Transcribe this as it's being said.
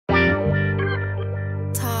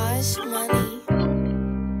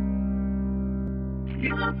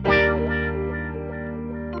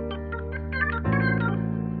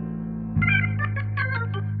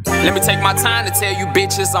Let me take my time to tell you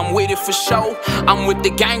bitches I'm with it for show. I'm with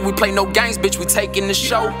the gang, we play no games, bitch, we taking the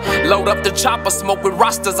show. Load up the chopper, smoke with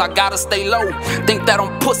rosters, I gotta stay low. Think that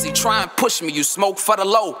I'm pussy, try and push me, you smoke for the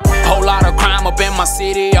low. Whole lot of crime up in my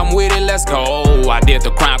city, I'm with it, let's go. I did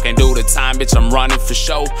the crime, can't do the time, bitch, I'm running for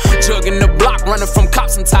show. Jugging the block, running from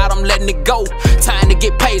cops, I'm tired, I'm letting it go. Time to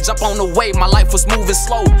get paid, jump on the wave, my life was moving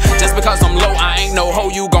slow. Just because I'm low, I ain't no hoe,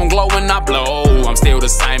 you gon' glow when I blow. I'm still the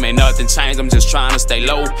same, ain't nothing changed, I'm just trying to stay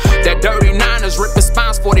low. That dirty niners ripping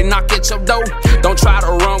spines for they knock at your door. Don't try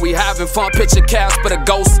to run, we having fun, picture cast for the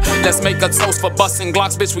ghost. Let's make a toast for busting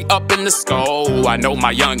Glocks, bitch, we up in the skull. I know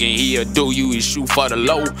my youngin', he'll do you, he shoot for the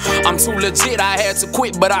low. I'm too legit, I had to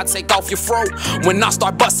quit, but I take off your fro. When I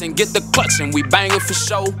start busting, get the clutch and we bang it for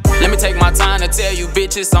show. Let me take my time to tell you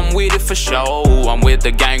bitches I'm with it for show. I'm with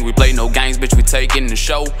the gang, we play no games, bitch, we taking the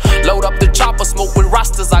show. Load up the chopper, smoke with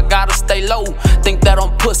rosters, I gotta stay low. Think that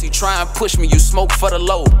I'm pussy, try and push me, you smoke for the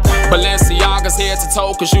low. Balenciaga's head to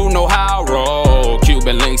toe, cause you know how I roll.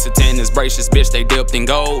 Cuban links, attendance, bracelets, bitch, they dipped in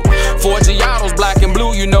gold. Forgiatos, black and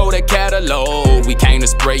blue, you know that catalog. We came to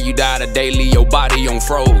spray you die daily, your body on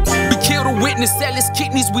froze. We killed a witness, sell his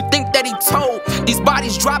kidneys, we think that he told. These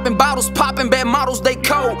bodies dropping, bottles popping, bad models, they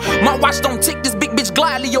cold. My watch don't tick, this big bitch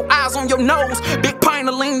gladly, your eyes on your nose. Big pint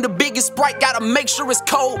of lean, the biggest Sprite, gotta make sure it's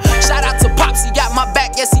cold. Shout out to Pops, he got my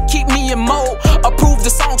back, yes, he keep me in mode. Approve the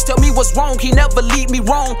songs, tell me what's wrong, he never lead me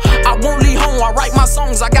wrong. I won't leave home, I write my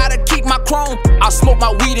songs, I gotta keep my chrome. I smoke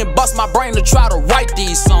my weed and bust my brain to try to write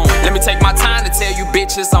these songs. Let me take my time to tell you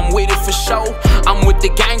bitches I'm with it for show. I'm with the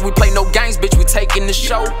gang, we play no games, bitch, we taking the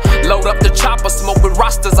show. Load up the chopper, smoke with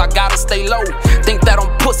rosters, I gotta stay low. Think that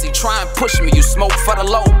I'm pussy, try and push me, you smoke for the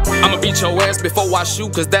low. I'ma beat your ass before I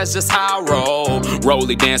shoot, cause that's just how I roll.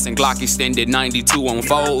 Rolly dancing, Glock extended, 92 on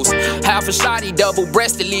foes. Half a shotty, double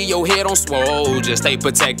breasted, leave your head on swole. Just stay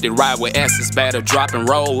protected, ride with S's, better drop and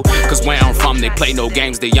roll. Cause where I'm from, they play no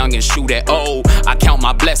games, the young and shoot at old. I count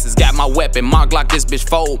my blessings, got my weapon, my Glock, this bitch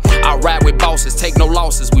fold. I ride with bosses, take no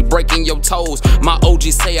losses, we breaking your toes. My OG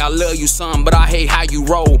say I love you son, but I hate how you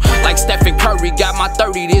roll. Like Stephen Curry, got my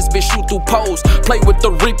 30, this bitch shoot through poles. Play with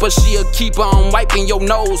the Reaper, she a keeper, I'm wiping your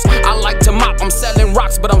nose. I like to mop, I'm selling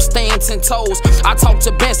rocks, but I'm staying 10 toes. I talk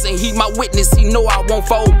to Benson, he my witness, he know I won't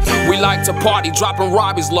fold. We like to party, dropping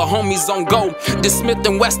robbies, lil' homies on go. This Smith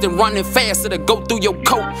 & Wesson running fast, it'll go through your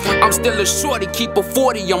coat. I'm still a shorty, keep a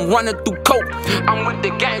 40, I'm running through coke. I'm with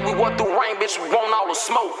the gang, we walk through rain, bitch, we want all the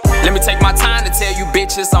smoke. Let me take my time to tell you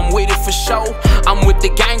bitches I'm with it for show. I'm with the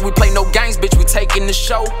gang, we play no games, bitch, we taking the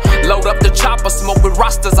show. Load up the chopper, smoke with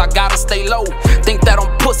rosters, I gotta stay low. Think that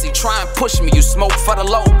I'm pussy, try and push me, you smoke for the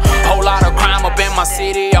low. Whole lot of crime up in my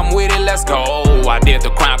city, I'm with it, let's go. I did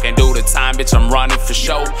the crime, can't do the time, bitch, I'm running for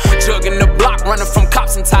show. Jugging the block, running from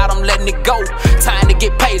cops, I'm tired, I'm letting it go. Time to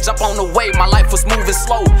get paid, jump on the wave, my life was moving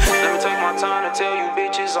slow. Let me take my time to tell you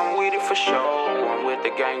bitches I'm with it for show. I'm with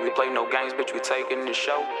the gang, we play no games, bitch, we taking the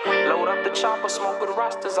show. Load up the chopper, smoke with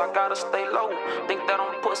rosters, I gotta stay low. Think that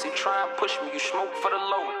I'm pussy, try and push me, you smoke for the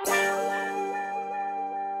low.